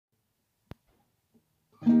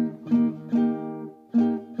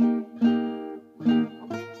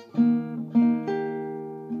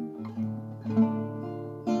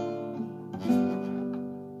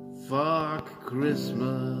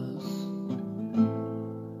Christmas.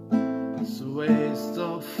 It's a waste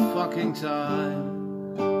of fucking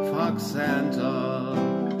time. Fuck Santa.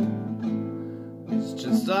 He's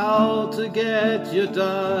just out to get your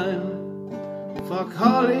dime. Fuck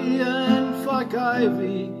holly and fuck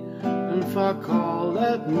ivy, and fuck all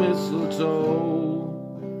that mistletoe.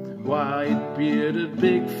 White-bearded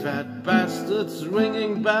big fat bastards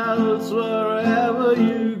ringing bells wherever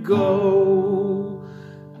you go,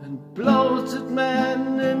 and bloated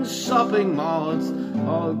men in shopping malls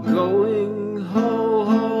all going ho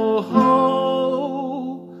ho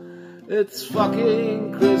ho. It's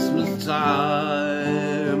fucking Christmas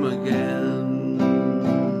time again.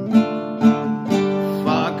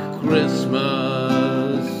 Fuck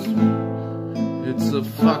Christmas. It's a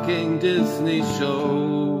fucking Disney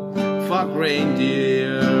show. Fuck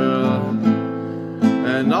reindeer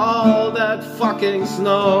and all that fucking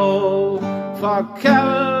snow. Fuck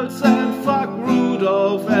carols and fuck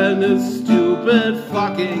Rudolph and his stupid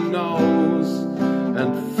fucking nose.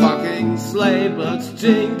 And fucking sleigh birds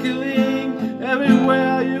jingling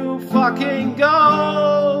everywhere you fucking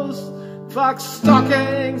goes. Fuck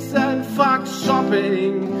stockings and fuck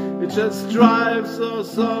shopping. It just drives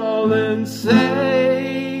us all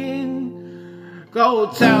insane.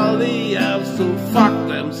 Go tell the elves to fuck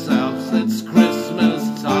themselves.